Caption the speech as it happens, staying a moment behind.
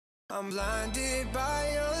I'm blinded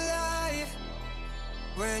by your light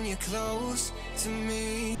when you're close to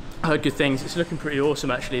me. I heard good things. It's looking pretty awesome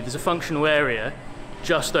actually. There's a functional area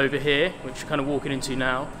just over here, which you're kind of walking into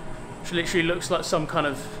now, which literally looks like some kind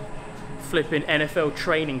of flipping NFL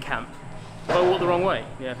training camp. Have I walked the wrong way?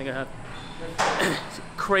 Yeah, I think I have. It's a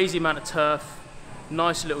crazy amount of turf,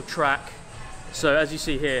 nice little track. So as you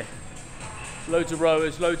see here, loads of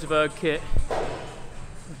rowers, loads of erg kit.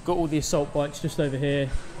 We've got all the assault bikes just over here,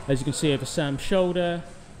 as you can see over Sam's shoulder.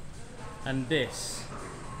 And this,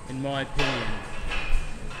 in my opinion,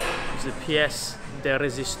 is the pièce de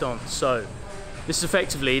résistance. So this is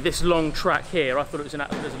effectively, this long track here, I thought it was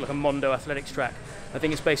like a Mondo athletics track. I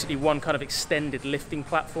think it's basically one kind of extended lifting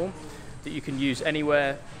platform that you can use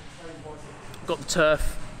anywhere. Got the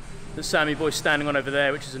turf that Sammy Boy's standing on over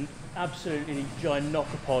there, which is an absolutely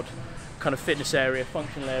gynocopod kind of fitness area,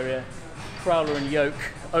 functional area. Crowler and yoke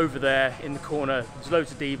over there in the corner. There's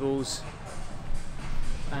loads of D-balls.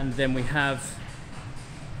 And then we have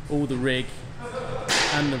all the rig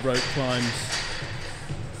and the rope climbs.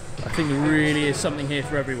 I think there really is something here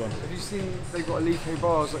for everyone. Have you seen they've got Alico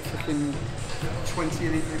bars, like fucking 20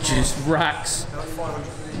 Alico bars? Just racks. They're like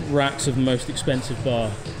 500 racks of most expensive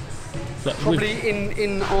bar. Like probably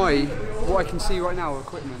in what I can see right now,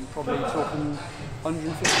 equipment, probably talking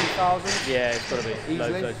 150,000. Yeah, it's got to be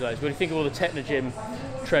loads. When you think of all the Technogym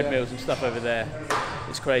treadmills and stuff over there,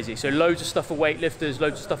 it's crazy. So loads of stuff for weightlifters,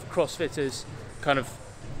 loads of stuff for CrossFitters, kind of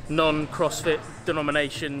non-CrossFit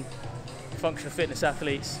denomination, functional fitness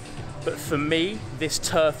athletes. But for me, this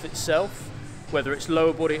turf itself, whether it's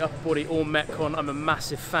lower body, upper body, or Metcon, I'm a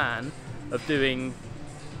massive fan of doing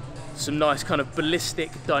some nice kind of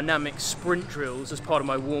ballistic dynamic sprint drills as part of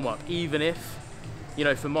my warm-up, even if, you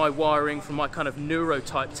know, for my wiring, for my kind of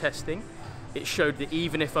neurotype testing, it showed that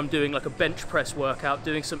even if I'm doing like a bench press workout,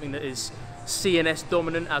 doing something that is CNS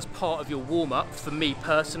dominant as part of your warm-up, for me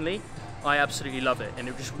personally, I absolutely love it. And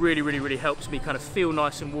it just really helps me kind of feel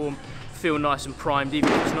nice and warm, feel nice and primed, even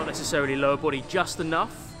if it's not necessarily lower body, just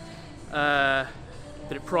enough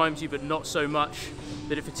that it primes you, but not so much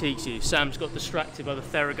that it fatigues you. Sam's got distracted by the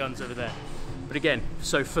Theraguns over there. But again,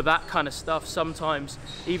 so for that kind of stuff, sometimes,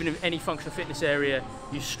 even in any functional fitness area,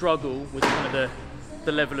 you struggle with kind of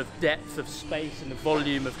the level of depth of space and the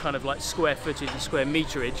volume of kind of like square footage and square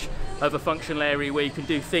meterage of a functional area where you can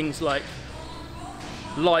do things like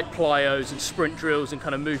light plyos and sprint drills and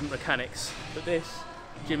kind of movement mechanics. But this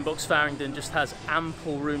GymBox Farringdon just has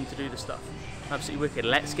ample room to do the stuff. Absolutely wicked.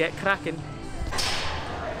 Let's get cracking.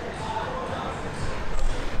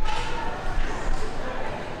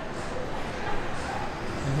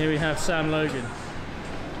 And here we have Sam Logan.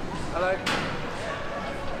 Hello.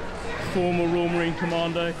 Former Royal Marine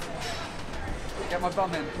Commando. Get my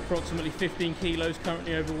bum in. Approximately 15 kilos,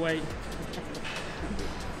 currently overweight.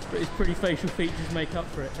 But his pretty facial features make up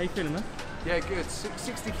for it. How you feeling, man? Yeah, good.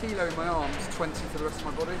 60 kilo in my arms, 20 for the rest of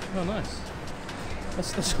my body. Oh, nice.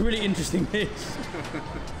 That's a really interesting mix.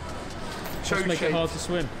 Just make it hard to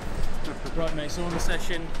swim. Right, mate, so on the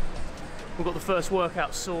session, we've got the first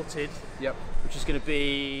workout sorted. Yep. Which is going to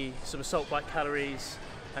be some assault bike calories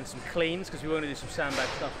and some cleans, because we want to do some sandbag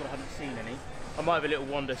stuff, but I haven't seen any. I might have a little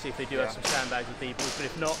wander, see if they do have some sandbags with D-balls, but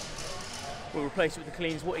if not, we'll replace it with the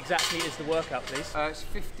cleans. What exactly is the workout, please? It's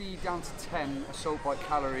 50 down to 10 assault bike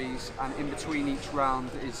calories, and in between each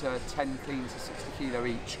round is 10 cleans at 60 kilo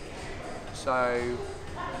each. So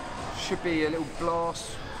should be a little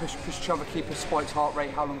blast, push each other, keep a spiked heart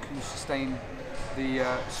rate. How long can you sustain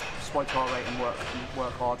the spiked heart rate and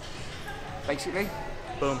work hard, basically.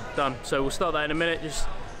 Boom, done. So we'll start that in a minute, just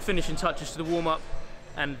finishing touches to the warm-up,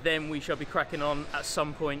 and then we shall be cracking on at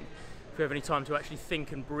some point. If we have any time to actually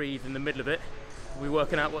think and breathe in the middle of it, we'll be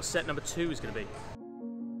working out what set number 2 is going to be.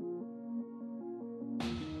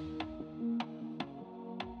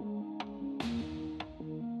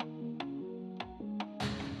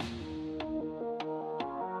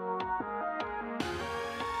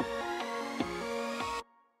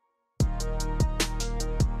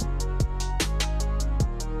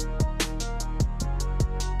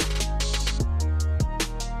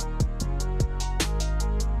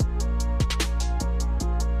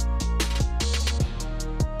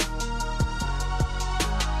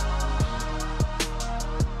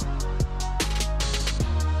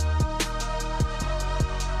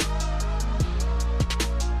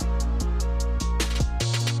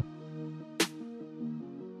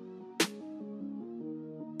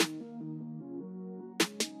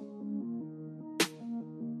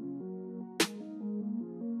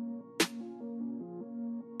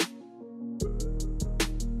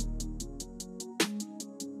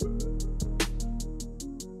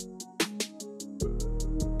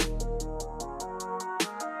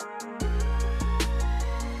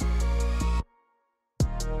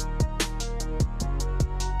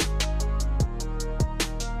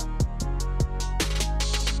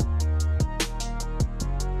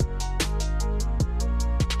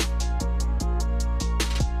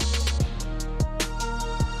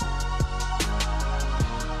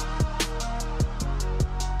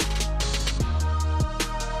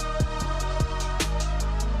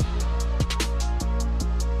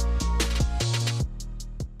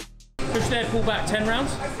 Push there, pull back, 10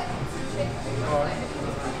 rounds.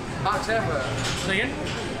 Max effort. Say again?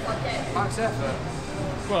 Max effort.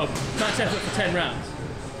 Well, max effort for 10 rounds.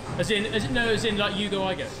 As in like you go,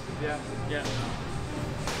 I go. Yeah. Yeah.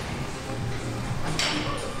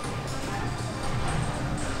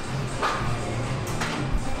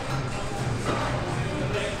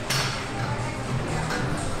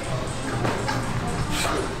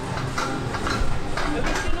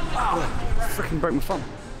 Freaking broke my thumb.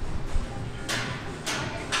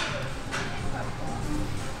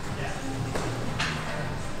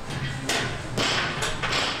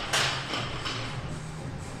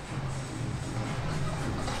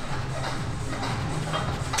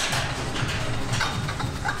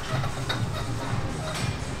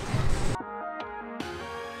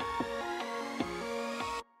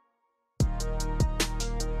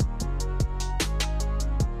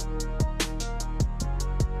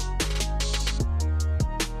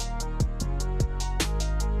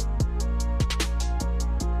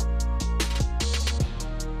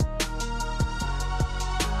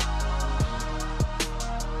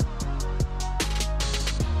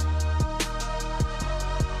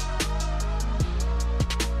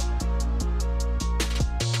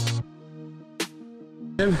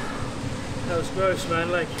 That was gross,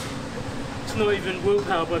 man. Like, it's not even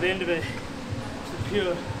willpower by the end of it. It's a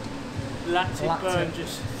pure lactic burn.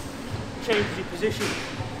 Just changes your position,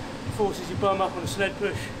 forces your bum up on a sled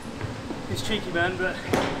push. It's cheeky, man, but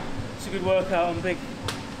it's a good workout. I'm a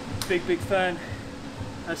big fan,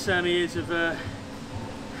 as Sammy is, of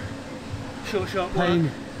short, sharp work.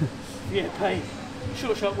 Pain. Yeah, pain.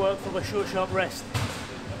 Short, sharp work followed by short, sharp rest.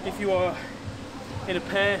 If you are in a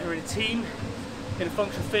pair or in a team, in a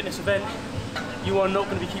functional fitness event, you are not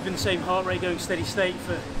going to be keeping the same heart rate going steady state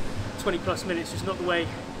for 20 plus minutes. It's not the way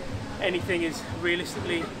anything is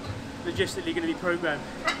realistically, logistically going to be programmed.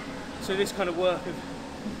 So this kind of work of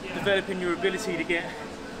developing your ability to get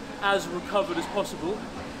as recovered as possible,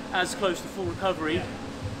 as close to full recovery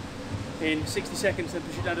in 60 seconds, then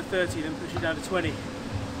push it down to 30, then push it down to 20.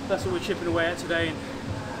 That's what we're chipping away at today, and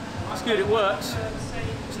it's good, it works.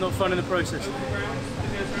 It's not fun in the process.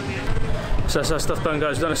 So that's our stuff done,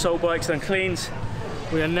 guys. We've done assault bikes, done cleans.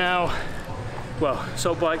 We are now, well,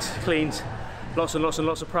 assault bikes, cleans, lots and lots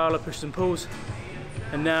of prowler, pushes and pulls.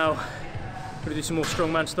 And now we're gonna do some more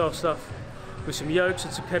strongman style stuff with some yokes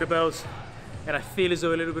and some kettlebells. And I feel as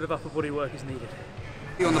though a little bit of upper body work is needed.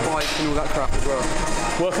 On the bike and all that crap as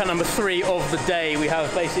well. Workout number 3 of the day, we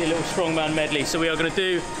have basically a little strongman medley. So we are going to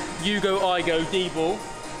do you go, I go, D-ball,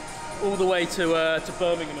 all the way to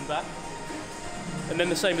Birmingham and back. And then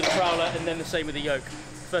the same with the prowler, and then the same with the yoke.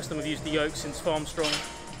 First time we've used the yoke since Farm Strong.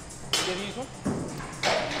 Have you ever used one?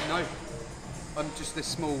 No. I'm just this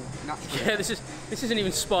small, natural. Yeah, this isn't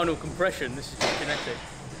even spinal compression, this is just genetic.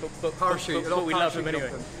 But we love them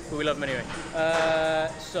anyway. But we love them anyway.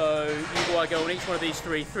 So you go, I go on each one of these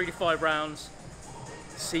 3 to 5 rounds.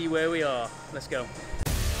 See where we are. Let's go.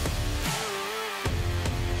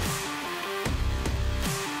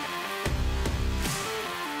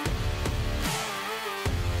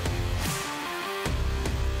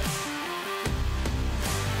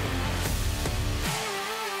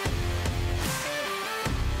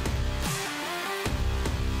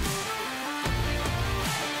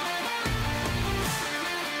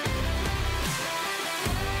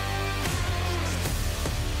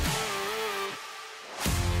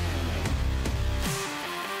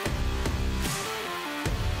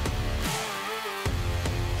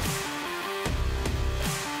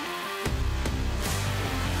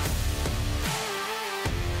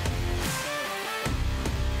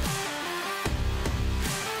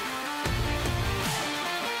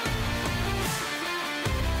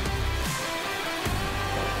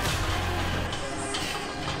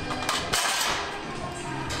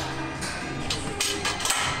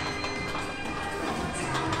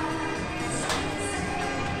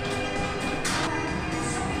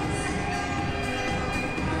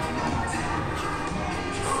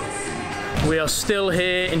 We are still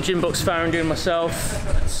here in GymBox Farringdon, myself,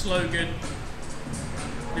 that's Logan,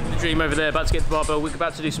 living the dream over there, about to get the barbell. We're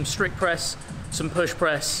about to do some strict press, some push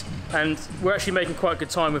press, and we're actually making quite a good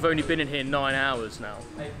time. We've only been in here 9 hours now.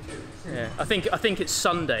 Yeah, I think it's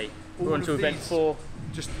Sunday. We're on to event 4.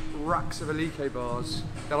 Just racks of Alico bars.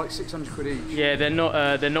 They're like 600 quid each. Yeah, they're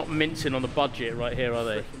not mincing on the budget right here, are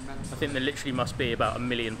they? I think there literally must be about £1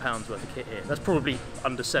 million worth of kit here. That's probably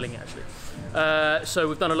underselling it, actually. So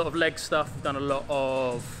we've done a lot of leg stuff. We've done a lot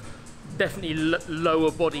of definitely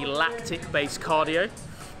lower body lactic based cardio,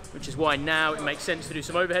 which is why now it makes sense to do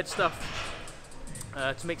some overhead stuff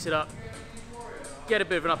to mix it up, get a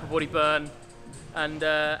bit of an upper body burn,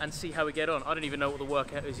 and see how we get on. I don't even know what the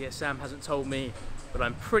workout is yet. Sam hasn't told me, but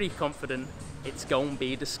I'm pretty confident it's gonna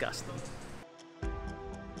be disgusting.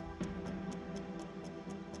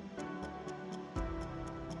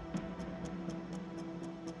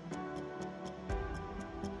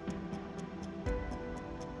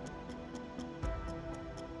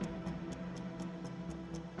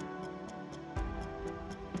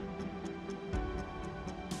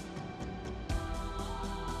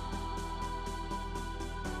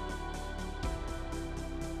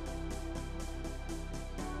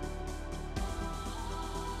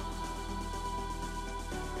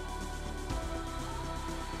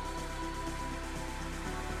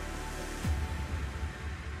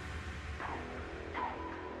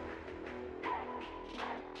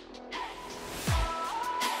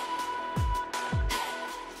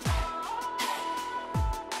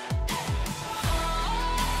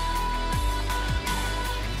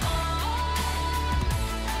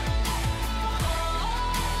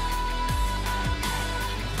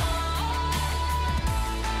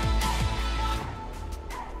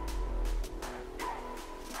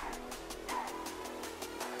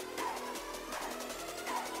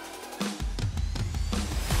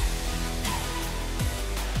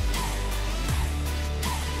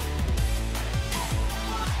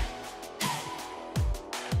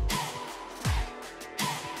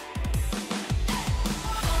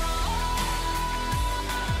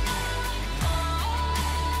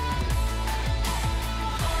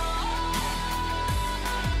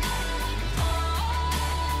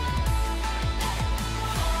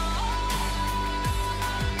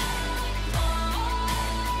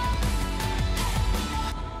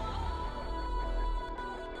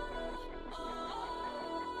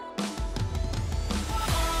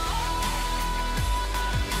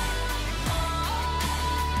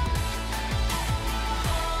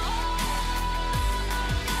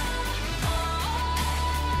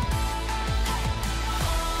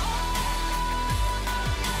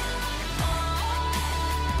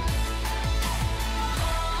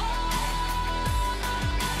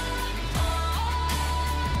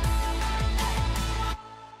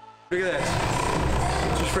 Look at this.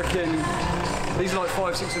 Just freaking. These are like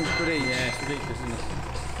 500–600 quid each. Yeah, it's ridiculous, isn't it?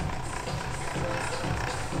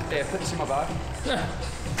 Yeah, put this in my bag.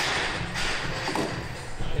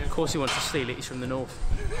 Of course he wants to steal it, he's from the north.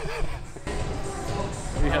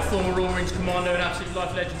 We have former Raw Range Commando and Absolute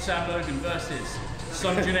Life legend Sam Logan versus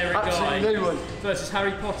some generic guy versus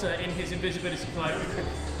Harry Potter in his invisibility cloak.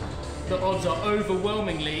 The odds are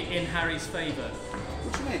overwhelmingly in Harry's favour.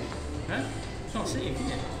 What do you mean? Huh? It's not seeing,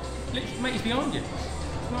 is it? Literally, mate, he's behind you.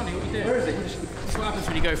 Behind you, what are you doing? Where is he? That's what happens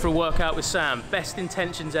when you go for a workout with Sam. Best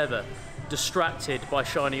intentions ever. Distracted by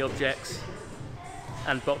shiny objects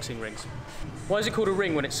and boxing rings. Why is it called a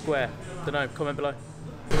ring when it's square? Don't know, comment below.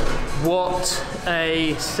 What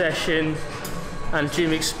a session and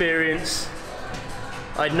gym experience.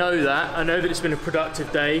 I know that. I know that it's been a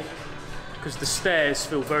productive day because the stairs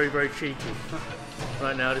feel very, very cheeky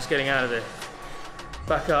right now, just getting out of there.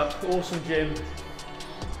 Back up, awesome gym.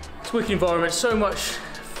 It's wicked environment, so much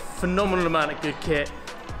phenomenal amount of good kit,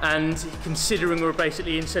 and considering we're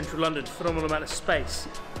basically in central London, phenomenal amount of space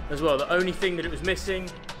as well. The only thing that it was missing,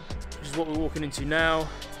 which is what we're walking into now,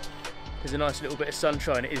 is a nice little bit of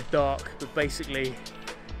sunshine. It is dark, but basically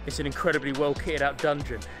it's an incredibly well kitted out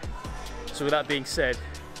dungeon. So with that being said,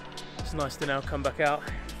 it's nice to now come back out.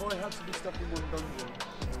 If I had to be stuck in one dungeon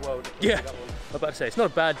in the world, yeah, that one. I'm about to say, it's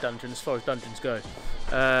not a bad dungeon as far as dungeons go.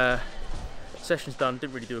 Session's done,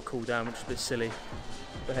 didn't really do a cool down, which is a bit silly.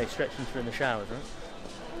 But hey, stretching through in the showers,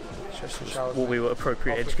 right? Stretching showers. What we were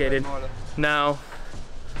appropriate educated. Now,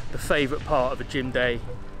 the favourite part of a gym day,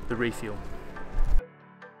 the refuel.